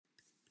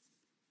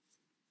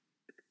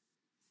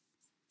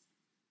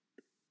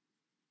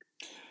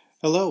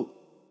Hello,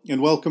 and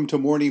welcome to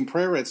morning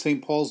prayer at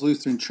St. Paul's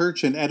Lutheran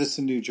Church in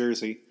Edison, New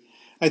Jersey.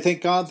 I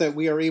thank God that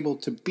we are able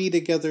to be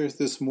together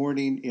this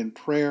morning in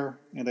prayer,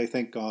 and I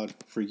thank God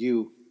for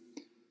you.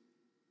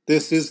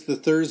 This is the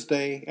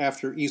Thursday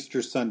after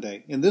Easter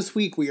Sunday, and this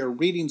week we are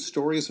reading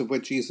stories of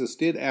what Jesus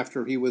did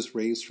after he was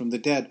raised from the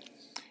dead.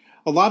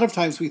 A lot of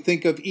times we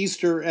think of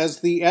Easter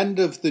as the end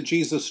of the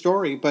Jesus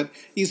story, but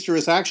Easter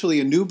is actually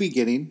a new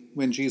beginning.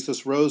 When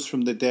Jesus rose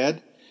from the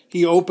dead,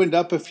 he opened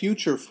up a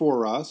future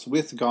for us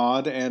with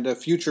God and a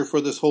future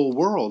for this whole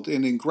world.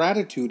 And in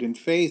gratitude and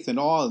faith and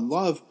awe and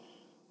love,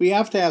 we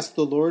have to ask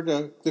the Lord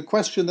the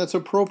question that's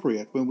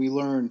appropriate when we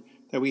learn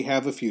that we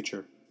have a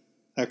future.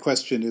 That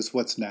question is,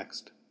 what's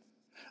next?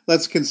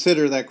 Let's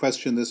consider that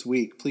question this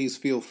week. Please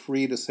feel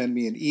free to send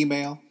me an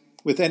email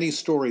with any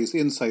stories,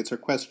 insights, or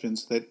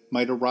questions that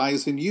might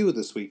arise in you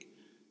this week.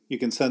 You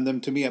can send them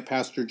to me at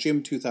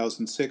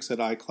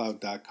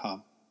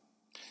pastorjim2006@icloud.com.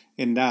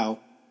 And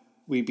now,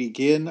 we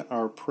begin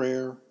our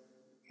prayer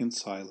in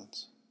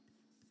silence.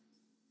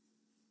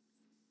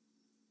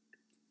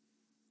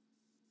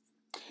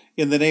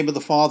 In the name of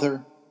the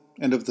Father,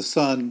 and of the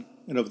Son,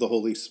 and of the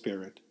Holy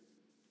Spirit.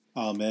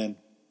 Amen.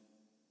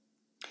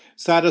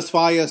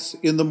 Satisfy us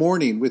in the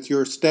morning with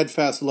your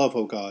steadfast love,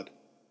 O God,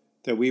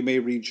 that we may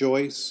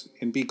rejoice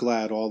and be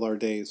glad all our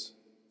days.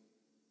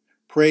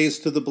 Praise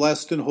to the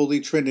blessed and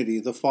holy Trinity,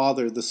 the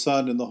Father, the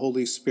Son, and the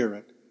Holy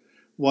Spirit,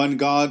 one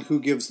God who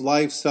gives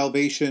life,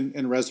 salvation,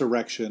 and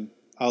resurrection.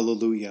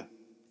 Alleluia.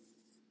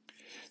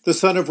 The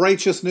Son of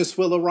Righteousness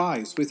will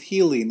arise with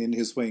healing in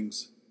his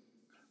wings.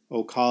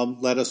 O come,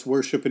 let us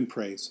worship and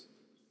praise.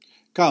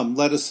 Come,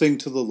 let us sing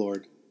to the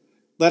Lord.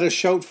 Let us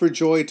shout for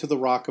joy to the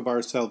rock of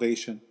our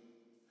salvation.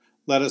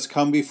 Let us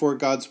come before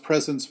God's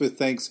presence with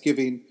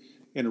thanksgiving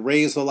and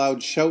raise a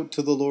loud shout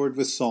to the Lord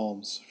with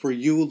psalms. For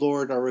you,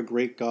 Lord, are a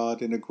great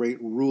God and a great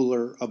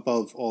ruler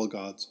above all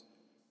gods.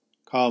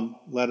 Come,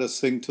 let us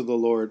sing to the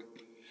Lord.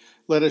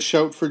 Let us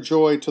shout for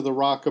joy to the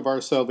rock of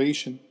our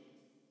salvation.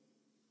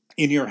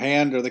 In your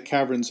hand are the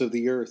caverns of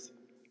the earth.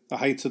 The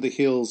heights of the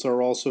hills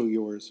are also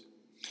yours.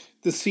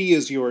 The sea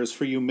is yours,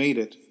 for you made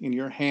it, and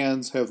your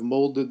hands have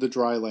molded the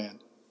dry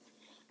land.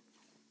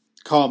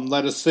 Come,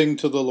 let us sing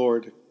to the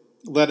Lord.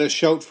 Let us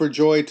shout for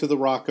joy to the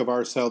rock of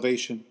our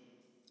salvation.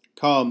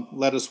 Come,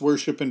 let us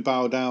worship and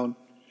bow down.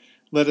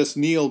 Let us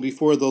kneel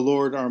before the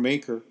Lord our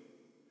Maker.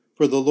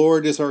 For the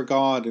Lord is our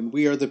God, and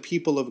we are the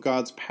people of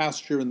God's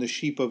pasture and the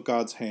sheep of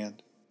God's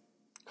hand.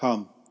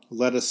 Come,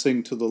 let us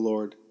sing to the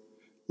Lord.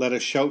 Let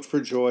us shout for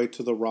joy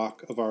to the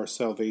rock of our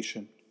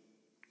salvation.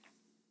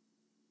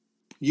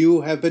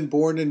 You have been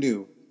born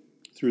anew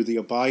through the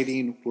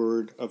abiding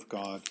word of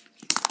God.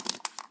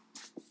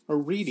 A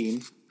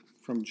reading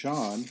from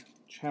John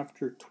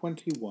chapter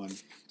 21.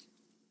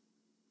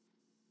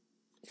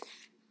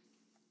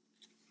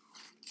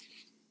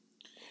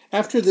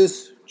 After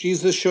this,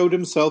 Jesus showed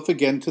himself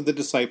again to the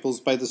disciples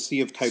by the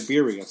Sea of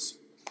Tiberias.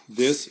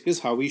 This is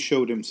how he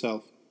showed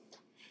himself.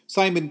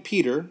 Simon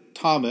Peter,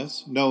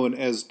 Thomas, known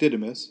as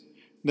Didymus,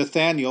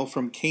 Nathanael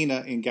from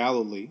Cana in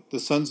Galilee, the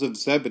sons of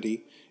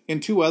Zebedee,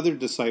 and two other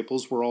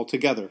disciples were all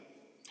together.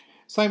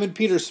 Simon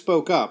Peter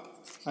spoke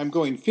up. "I'm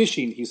going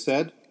fishing," he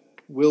said.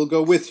 "We'll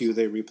go with you,"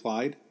 they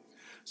replied.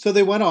 So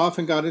they went off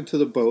and got into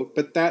the boat,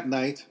 but that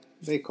night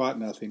they caught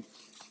nothing.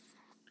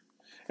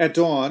 At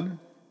dawn,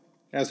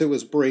 as it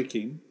was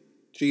breaking,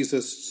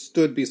 Jesus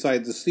stood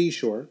beside the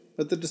seashore,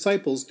 but the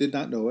disciples did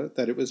not know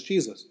that it was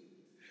Jesus.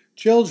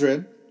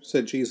 "Children,"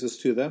 said Jesus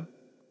to them,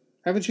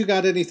 "haven't you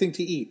got anything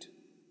to eat?"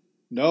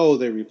 "No,"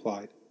 they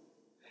replied.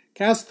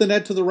 "Cast the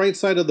net to the right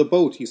side of the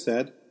boat," he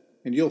said,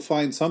 "and you'll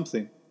find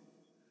something."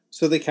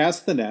 So they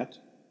cast the net,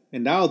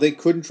 and now they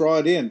couldn't draw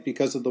it in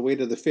because of the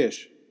weight of the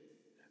fish.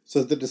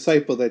 So the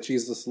disciple that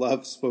Jesus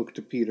loved spoke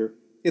to Peter.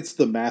 "It's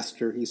the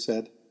Master," he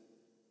said.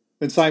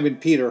 When Simon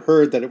Peter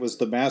heard that it was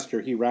the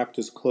Master, he wrapped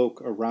his cloak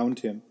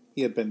around him.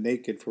 He had been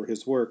naked for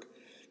his work,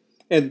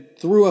 and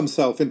threw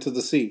himself into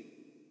the sea.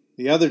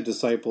 The other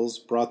disciples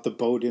brought the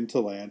boat into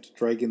land,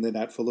 dragging the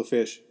net full of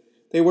fish.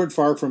 They weren't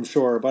far from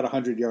shore, about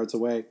 100 yards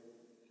away.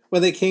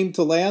 When they came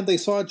to land, they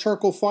saw a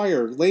charcoal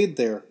fire laid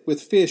there,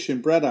 with fish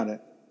and bread on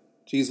it.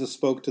 Jesus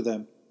spoke to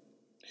them.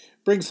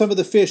 "Bring some of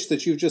the fish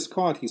that you've just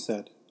caught," he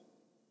said.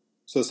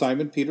 So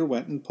Simon Peter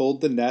went and pulled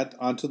the net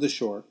onto the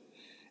shore.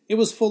 It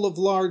was full of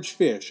large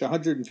fish,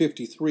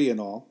 153 in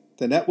all.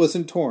 The net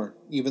wasn't torn,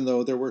 even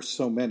though there were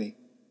so many.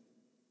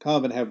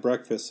 "Come and have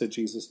breakfast," said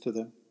Jesus to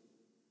them.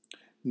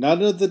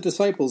 None of the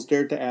disciples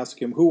dared to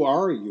ask him, "Who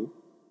are you?"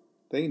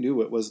 They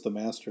knew it was the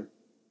Master.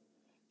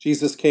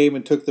 Jesus came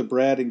and took the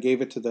bread and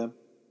gave it to them,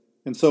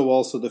 and so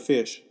also the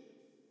fish.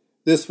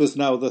 This was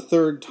now the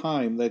third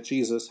time that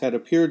Jesus had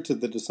appeared to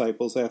the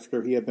disciples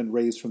after he had been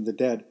raised from the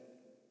dead.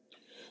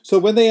 So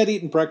when they had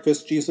eaten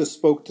breakfast, Jesus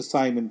spoke to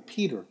Simon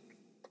Peter.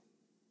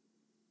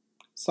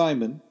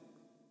 "Simon,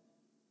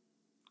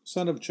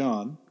 son of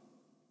John,"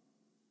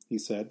 he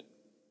said,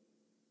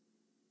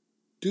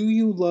 "do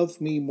you love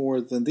me more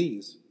than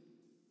these?"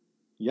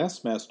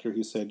 "Yes, Master,"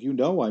 he said, "you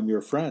know I'm your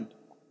friend."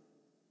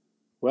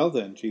 "Well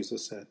then,"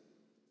 Jesus said,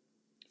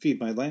 "feed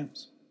my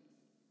lambs."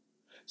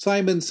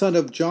 Simon, son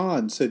of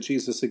John, said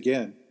Jesus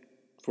again,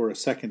 for a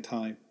second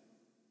time,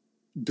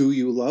 do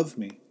you love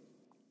me?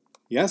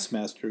 Yes,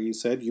 Master, he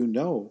said, you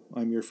know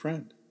I'm your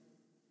friend.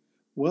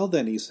 Well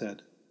then, he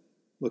said,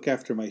 look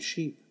after my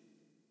sheep.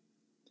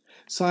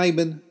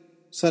 Simon,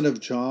 son of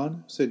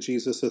John, said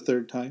Jesus a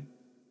third time,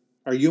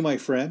 are you my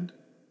friend?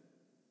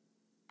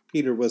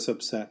 Peter was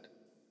upset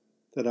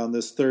that on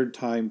this third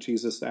time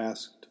Jesus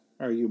asked,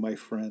 are you my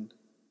friend?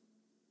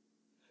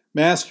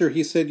 Master,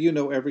 he said, you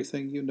know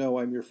everything. You know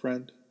I'm your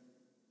friend.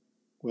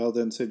 Well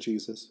then, said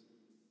Jesus,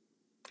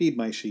 feed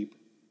my sheep.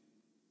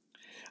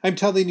 I'm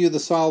telling you the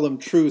solemn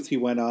truth, he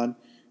went on.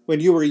 When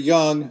you were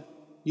young,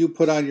 you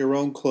put on your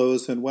own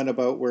clothes and went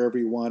about wherever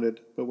you wanted.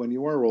 But when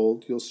you are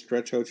old, you'll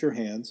stretch out your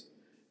hands,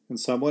 and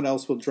someone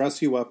else will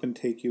dress you up and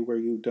take you where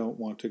you don't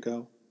want to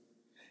go.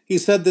 He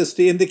said this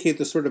to indicate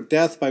the sort of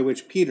death by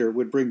which Peter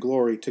would bring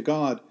glory to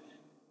God.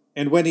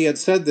 And when he had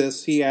said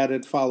this, he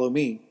added, follow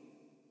me.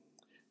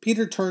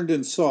 Peter turned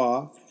and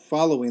saw,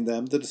 following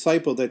them, the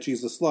disciple that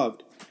Jesus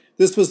loved.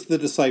 This was the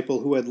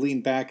disciple who had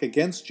leaned back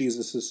against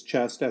Jesus'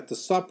 chest at the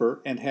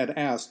supper and had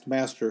asked,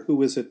 Master,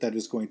 who is it that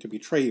is going to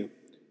betray you?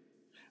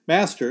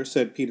 Master,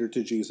 said Peter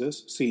to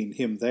Jesus, seeing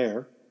him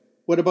there,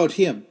 what about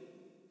him?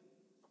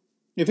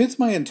 If it's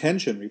my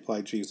intention,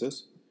 replied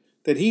Jesus,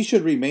 that he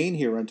should remain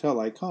here until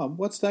I come,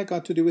 what's that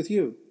got to do with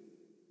you?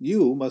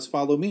 You must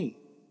follow me.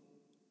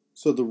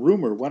 So the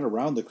rumor went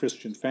around the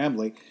Christian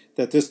family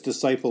that this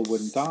disciple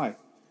wouldn't die.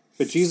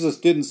 But Jesus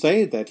didn't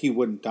say that he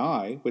wouldn't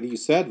die. What he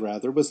said,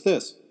 rather, was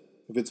this.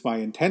 If it's my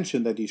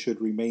intention that he should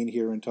remain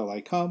here until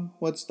I come,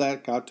 what's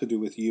that got to do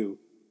with you?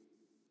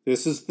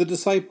 This is the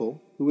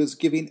disciple who is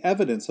giving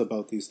evidence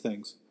about these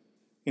things,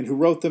 and who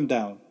wrote them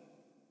down.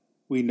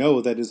 We know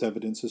that his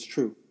evidence is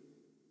true.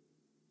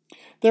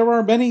 There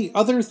are many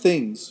other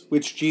things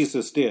which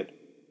Jesus did.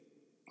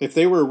 If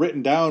they were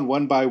written down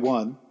one by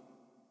one,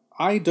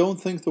 I don't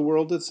think the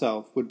world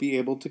itself would be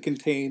able to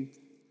contain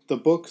the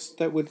books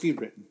that would be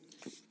written.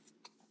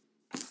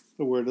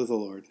 The word of the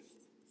Lord.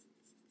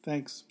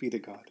 Thanks be to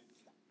God.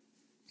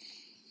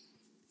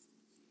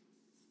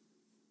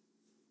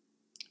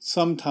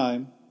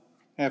 Sometime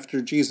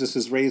after Jesus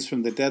is raised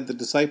from the dead, the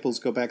disciples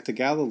go back to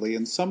Galilee,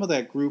 and some of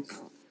that group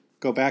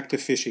go back to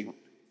fishing,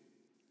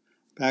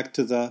 back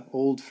to the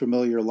old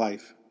familiar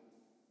life.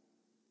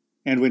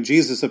 And when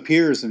Jesus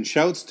appears and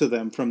shouts to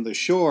them from the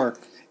shore,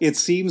 it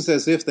seems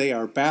as if they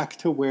are back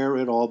to where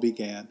it all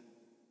began.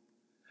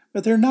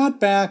 But they're not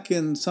back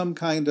in some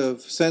kind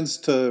of sense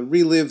to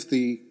relive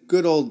the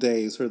good old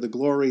days or the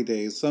glory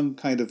days, some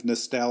kind of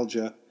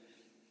nostalgia,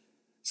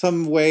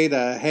 some way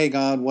to hang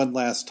on one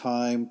last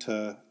time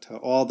to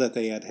all that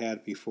they had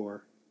had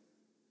before.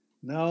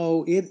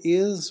 No, it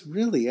is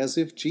really as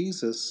if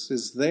Jesus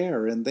is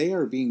there and they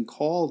are being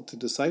called to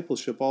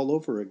discipleship all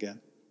over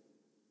again.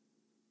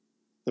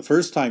 The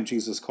first time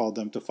Jesus called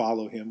them to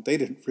follow him, they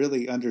didn't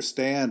really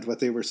understand what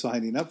they were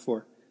signing up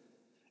for.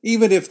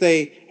 Even if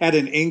they had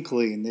an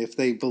inkling, if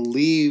they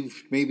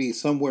believed maybe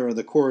somewhere in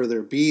the core of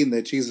their being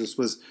that Jesus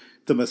was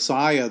the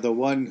Messiah, the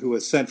one who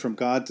was sent from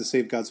God to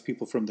save God's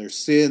people from their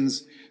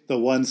sins, the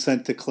one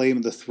sent to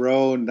claim the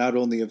throne, not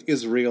only of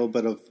Israel,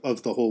 but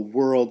of the whole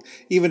world,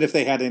 even if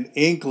they had an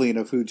inkling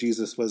of who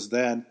Jesus was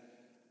then,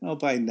 well,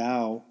 by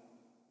now,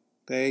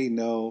 they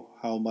know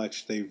how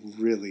much they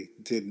really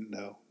didn't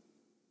know.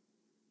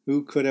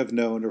 Who could have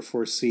known or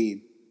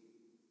foreseen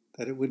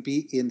that it would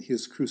be in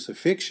his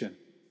crucifixion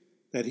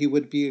that he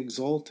would be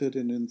exalted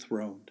and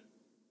enthroned,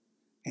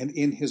 and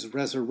in his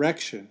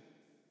resurrection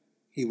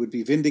he would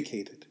be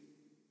vindicated,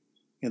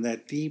 and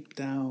that deep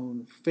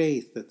down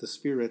faith that the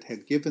Spirit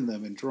had given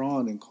them and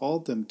drawn and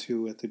called them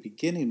to at the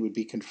beginning would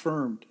be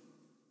confirmed,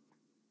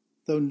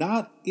 though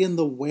not in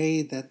the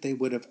way that they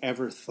would have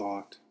ever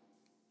thought.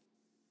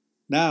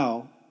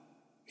 Now,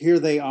 here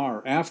they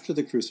are, after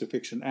the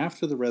crucifixion,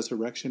 after the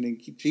resurrection,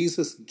 and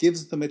Jesus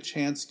gives them a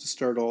chance to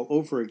start all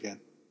over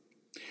again,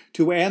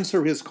 to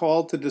answer his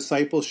call to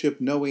discipleship,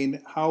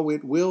 knowing how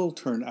it will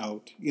turn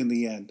out in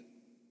the end.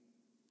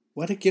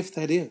 What a gift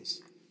that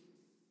is.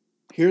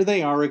 Here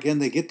they are again.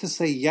 They get to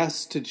say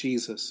yes to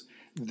Jesus,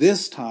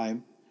 this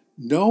time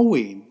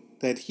knowing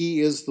that he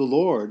is the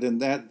Lord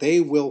and that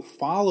they will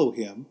follow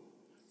him,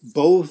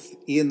 both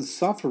in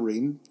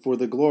suffering for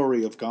the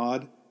glory of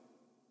God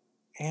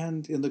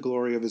and in the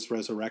glory of his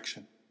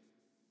resurrection.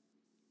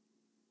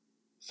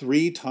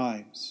 3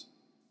 times,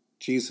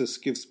 Jesus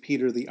gives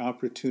Peter the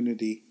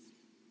opportunity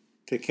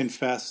to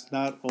confess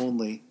not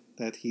only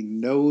that he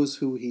knows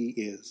who he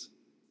is,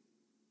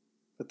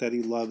 but that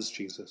he loves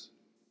Jesus,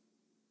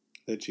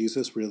 that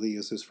Jesus really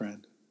is his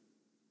friend.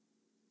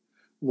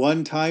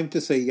 1 time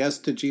to say yes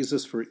to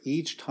Jesus for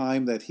each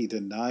time that he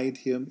denied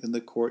him in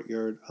the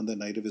courtyard on the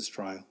night of his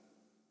trial.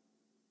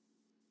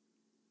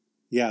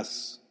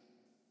 Yes,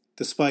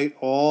 despite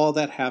all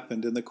that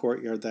happened in the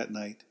courtyard that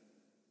night,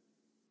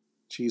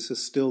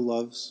 Jesus still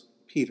loves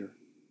Peter.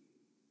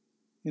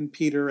 And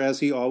Peter, as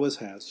he always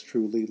has,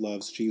 truly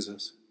loves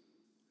Jesus.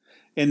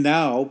 And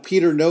now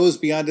Peter knows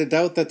beyond a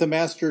doubt that the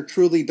Master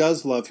truly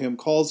does love him,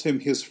 calls him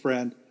his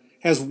friend,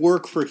 has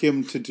work for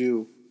him to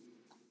do.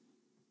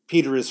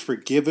 Peter is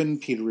forgiven,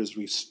 Peter is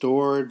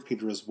restored,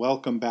 Peter is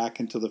welcomed back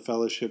into the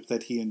fellowship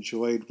that he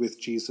enjoyed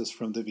with Jesus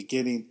from the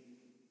beginning,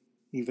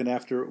 even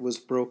after it was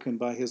broken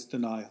by his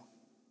denial.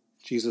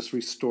 Jesus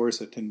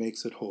restores it and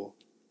makes it whole.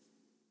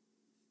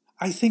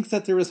 I think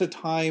that there is a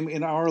time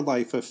in our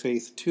life of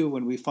faith, too,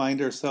 when we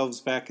find ourselves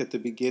back at the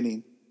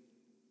beginning.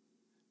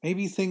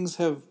 Maybe things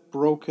have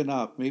broken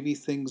up. Maybe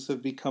things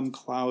have become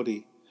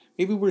cloudy.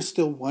 Maybe we're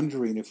still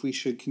wondering if we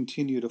should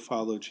continue to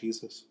follow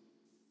Jesus.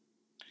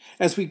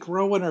 As we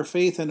grow in our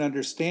faith and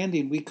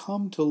understanding, we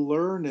come to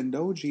learn and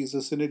know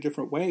Jesus in a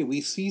different way.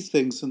 We see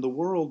things in the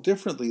world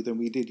differently than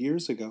we did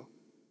years ago.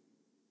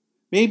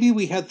 Maybe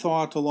we had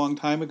thought a long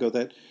time ago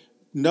that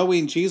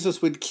knowing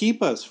Jesus would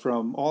keep us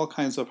from all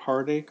kinds of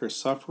heartache or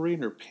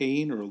suffering or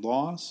pain or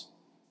loss.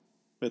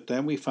 But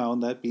then we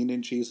found that being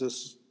in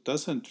Jesus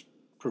doesn't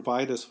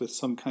provide us with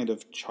some kind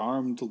of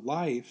charmed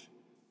life,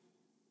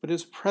 but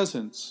his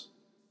presence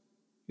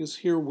is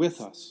here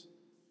with us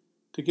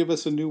to give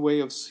us a new way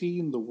of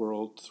seeing the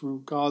world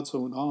through God's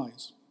own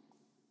eyes.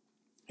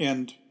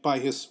 And by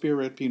his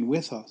Spirit being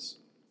with us,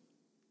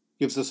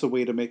 gives us a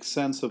way to make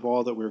sense of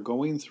all that we're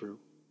going through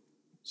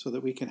so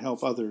that we can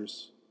help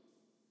others,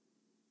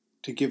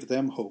 to give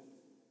them hope,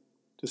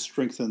 to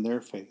strengthen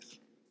their faith,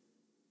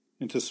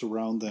 and to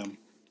surround them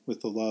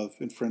with the love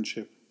and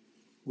friendship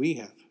we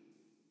have.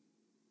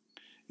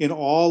 In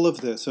all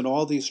of this, in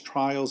all these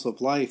trials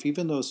of life,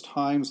 even those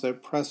times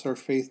that press our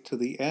faith to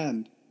the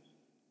end,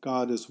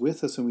 God is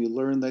with us, and we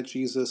learn that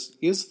Jesus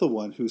is the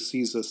one who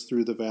sees us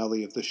through the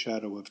valley of the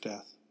shadow of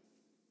death.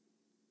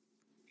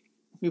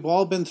 We've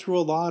all been through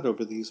a lot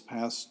over these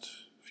past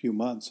few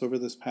months, over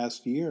this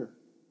past year.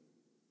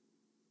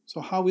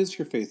 So how is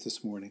your faith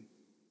this morning?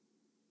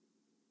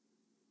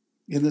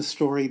 In this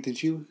story,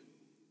 did you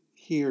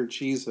hear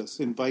Jesus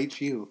invite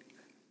you,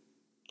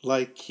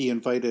 like he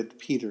invited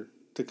Peter,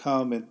 to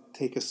come and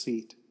take a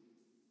seat?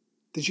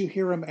 Did you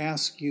hear him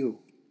ask you,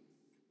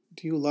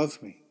 do you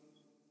love me?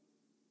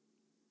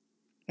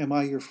 Am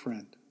I your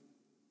friend?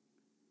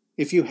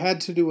 If you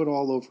had to do it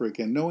all over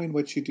again, knowing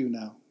what you do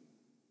now,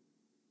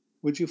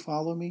 would you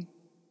follow me?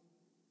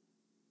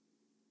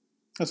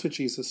 That's what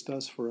Jesus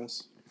does for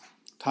us.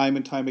 Time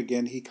and time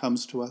again, he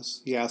comes to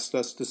us. He asks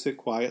us to sit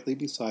quietly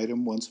beside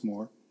him once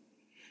more,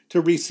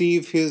 to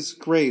receive his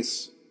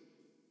grace,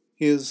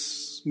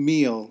 his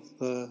meal,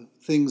 the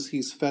things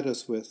he's fed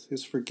us with,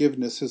 his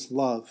forgiveness, his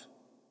love.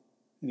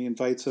 And he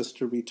invites us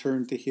to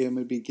return to him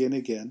and begin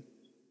again,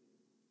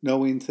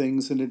 knowing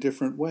things in a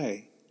different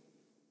way.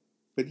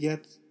 But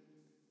yet,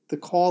 the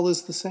call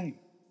is the same: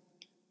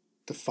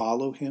 to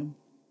follow him,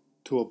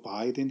 to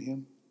abide in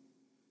him,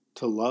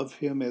 to love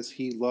him as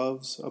he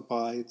loves,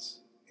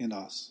 abides in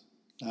us,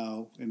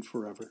 now and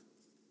forever.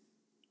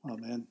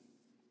 Amen.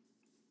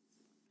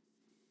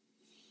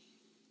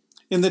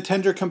 In the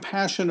tender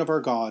compassion of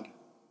our God,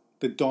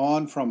 the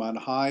dawn from on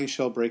high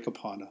shall break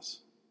upon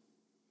us.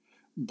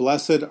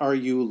 Blessed are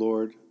you,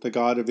 Lord, the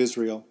God of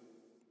Israel.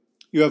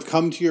 You have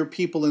come to your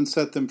people and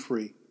set them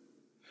free.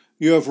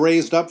 You have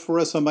raised up for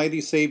us a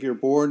mighty Savior,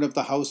 born of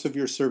the house of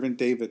your servant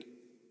David.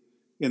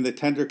 In the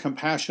tender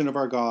compassion of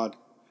our God,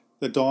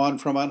 the dawn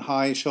from on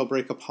high shall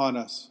break upon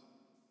us.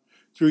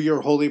 Through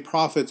your holy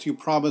prophets you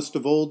promised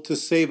of old to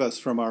save us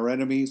from our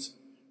enemies,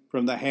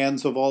 from the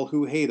hands of all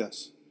who hate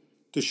us,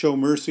 to show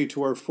mercy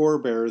to our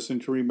forebears and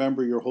to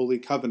remember your holy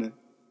covenant.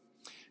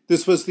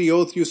 This was the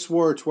oath you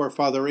swore to our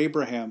father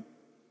Abraham,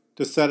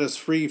 to set us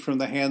free from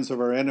the hands of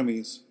our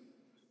enemies,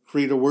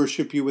 free to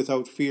worship you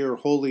without fear,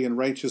 holy and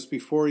righteous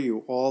before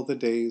you all the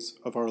days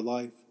of our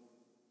life.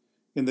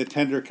 In the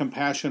tender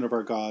compassion of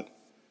our God,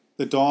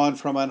 the dawn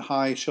from on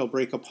high shall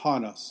break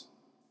upon us.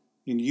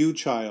 And you,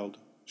 child,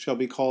 shall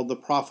be called the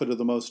prophet of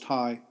the Most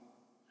High,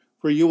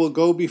 for you will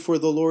go before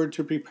the Lord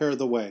to prepare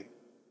the way,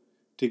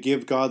 to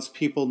give God's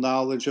people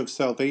knowledge of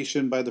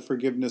salvation by the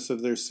forgiveness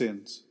of their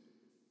sins.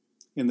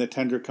 In the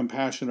tender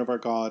compassion of our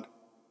God,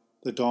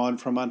 the dawn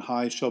from on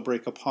high shall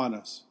break upon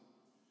us,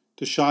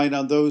 to shine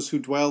on those who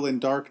dwell in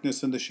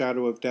darkness and the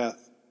shadow of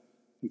death,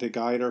 and to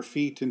guide our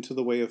feet into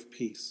the way of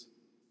peace.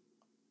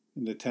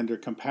 In the tender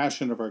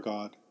compassion of our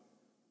God,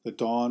 the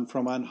dawn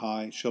from on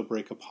high shall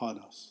break upon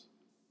us.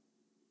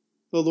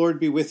 The Lord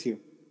be with you.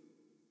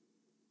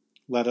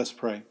 Let us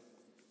pray.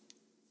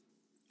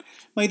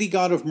 Mighty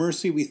God of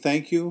mercy, we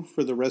thank you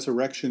for the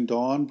resurrection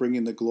dawn,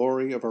 bringing the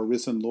glory of our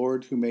risen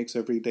Lord who makes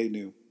every day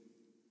new.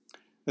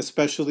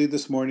 Especially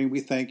this morning, we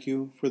thank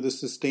you for the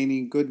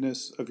sustaining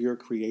goodness of your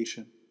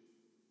creation,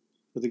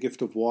 for the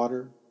gift of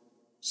water,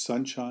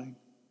 sunshine,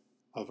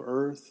 of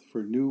earth,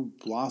 for new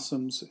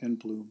blossoms and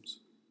blooms.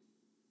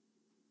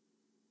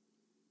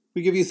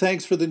 We give you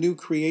thanks for the new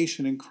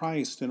creation in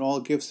Christ and all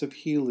gifts of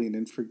healing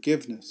and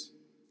forgiveness,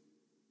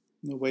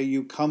 and the way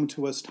you come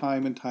to us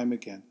time and time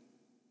again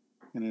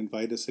and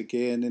invite us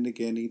again and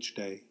again each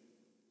day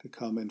to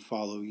come and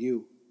follow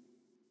you.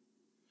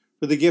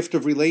 For the gift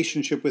of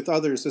relationship with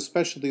others,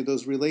 especially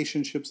those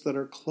relationships that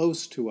are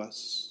close to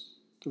us,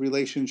 the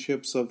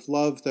relationships of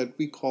love that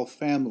we call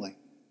family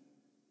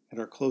and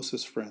our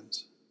closest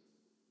friends.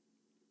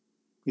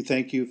 We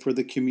thank you for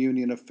the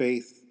communion of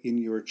faith in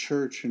your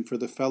church and for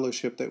the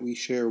fellowship that we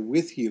share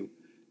with you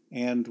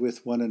and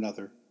with one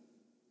another.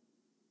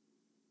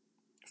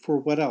 For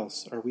what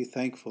else are we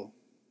thankful?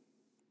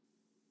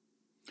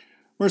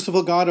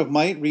 Merciful God of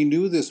might,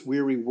 renew this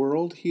weary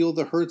world, heal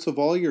the hurts of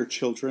all your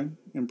children,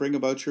 and bring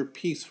about your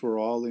peace for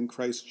all in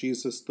Christ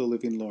Jesus, the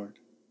living Lord.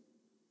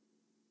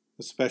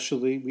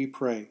 Especially we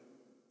pray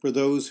for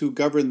those who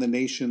govern the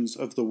nations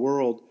of the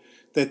world,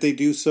 that they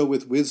do so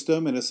with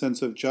wisdom and a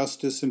sense of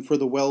justice, and for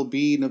the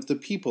well-being of the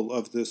people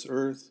of this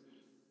earth.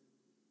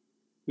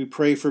 We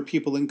pray for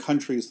people in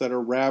countries that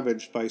are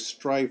ravaged by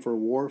strife or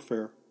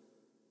warfare,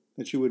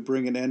 that you would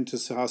bring an end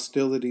to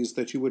hostilities,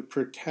 that you would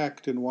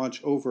protect and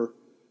watch over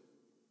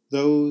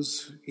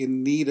those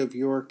in need of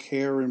your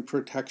care and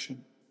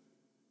protection,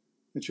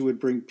 that you would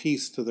bring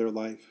peace to their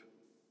life.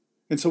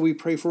 And so we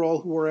pray for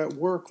all who are at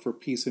work for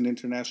peace and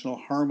international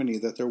harmony,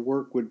 that their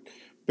work would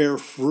bear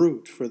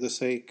fruit for the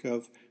sake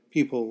of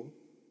people,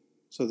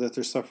 so that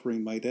their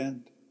suffering might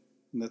end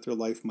and that their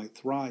life might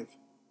thrive.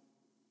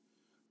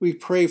 We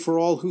pray for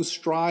all who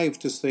strive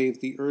to save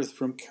the earth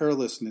from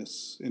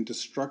carelessness and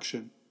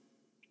destruction.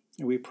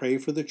 And we pray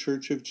for the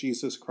Church of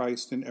Jesus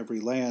Christ in every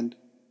land,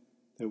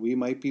 that we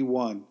might be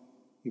one,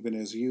 even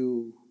as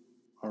you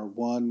are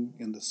one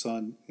in the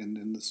Son and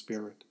in the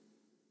Spirit,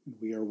 and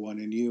we are one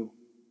in you.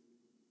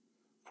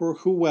 For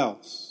who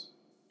else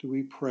do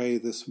we pray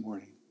this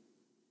morning?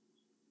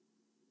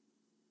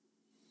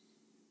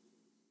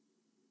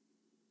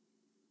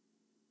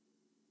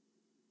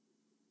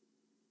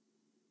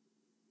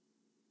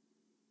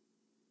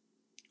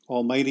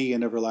 Almighty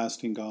and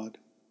everlasting God,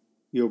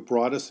 you have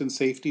brought us in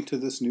safety to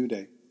this new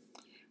day.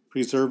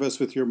 Preserve us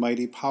with your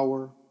mighty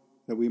power,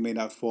 that we may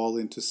not fall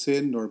into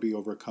sin nor be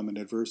overcome in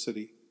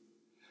adversity.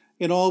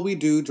 In all we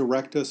do,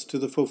 direct us to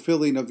the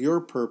fulfilling of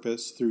your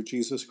purpose through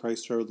Jesus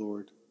Christ our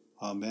Lord.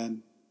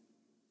 Amen.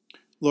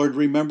 Lord,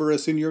 remember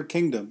us in your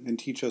kingdom and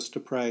teach us to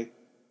pray.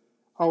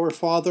 Our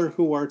Father,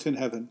 who art in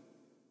heaven,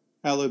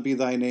 hallowed be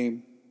thy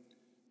name.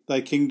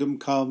 Thy kingdom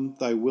come,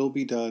 thy will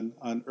be done,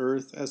 on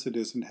earth as it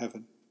is in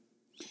heaven.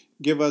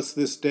 Give us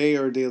this day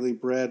our daily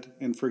bread,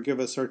 and forgive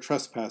us our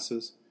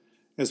trespasses,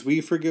 as we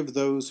forgive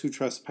those who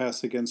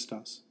trespass against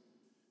us.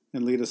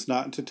 And lead us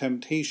not into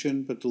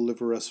temptation, but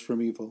deliver us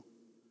from evil.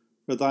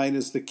 For thine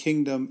is the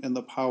kingdom, and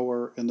the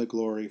power, and the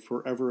glory,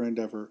 forever and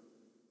ever.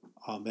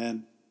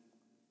 Amen.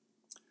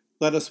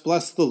 Let us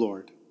bless the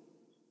Lord.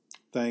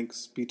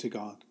 Thanks be to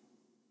God.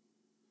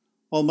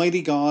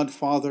 Almighty God,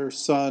 Father,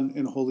 Son,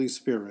 and Holy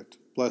Spirit,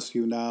 bless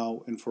you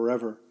now and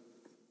forever.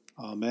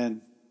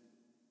 Amen.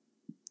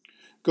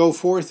 Go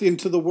forth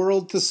into the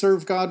world to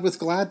serve God with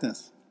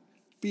gladness.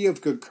 Be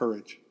of good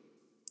courage.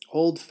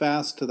 Hold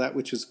fast to that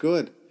which is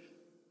good.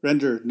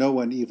 Render no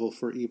one evil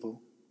for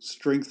evil.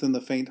 Strengthen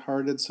the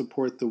faint-hearted,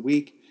 support the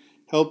weak,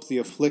 help the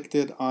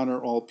afflicted, honor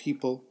all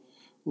people.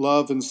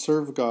 Love and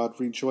serve God,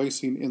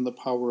 rejoicing in the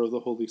power of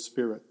the Holy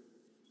Spirit.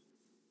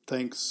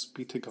 Thanks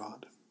be to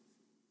God.